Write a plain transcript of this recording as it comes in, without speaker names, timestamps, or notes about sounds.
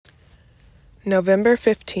November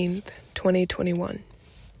 15th, 2021.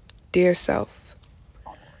 Dear Self,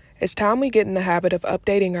 it's time we get in the habit of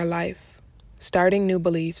updating our life, starting new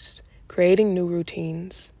beliefs, creating new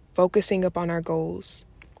routines, focusing upon our goals.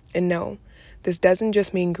 And no, this doesn't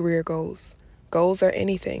just mean career goals. Goals are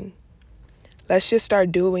anything. Let's just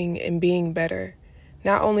start doing and being better,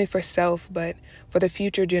 not only for self, but for the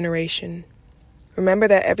future generation. Remember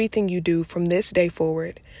that everything you do from this day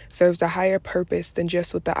forward serves a higher purpose than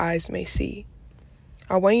just what the eyes may see.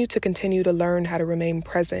 I want you to continue to learn how to remain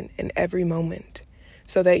present in every moment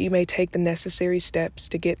so that you may take the necessary steps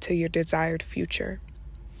to get to your desired future.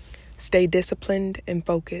 Stay disciplined and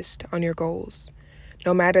focused on your goals,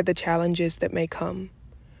 no matter the challenges that may come.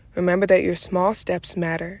 Remember that your small steps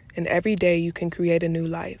matter, and every day you can create a new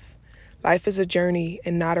life. Life is a journey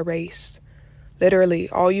and not a race. Literally,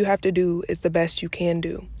 all you have to do is the best you can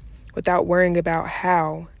do, without worrying about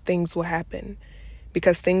how things will happen,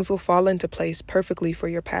 because things will fall into place perfectly for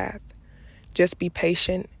your path. Just be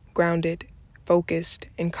patient, grounded, focused,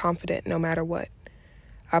 and confident no matter what.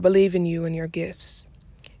 I believe in you and your gifts.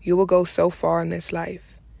 You will go so far in this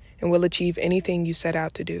life and will achieve anything you set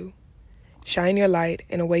out to do. Shine your light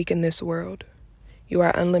and awaken this world. You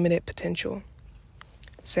are unlimited potential.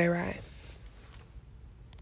 Sarai.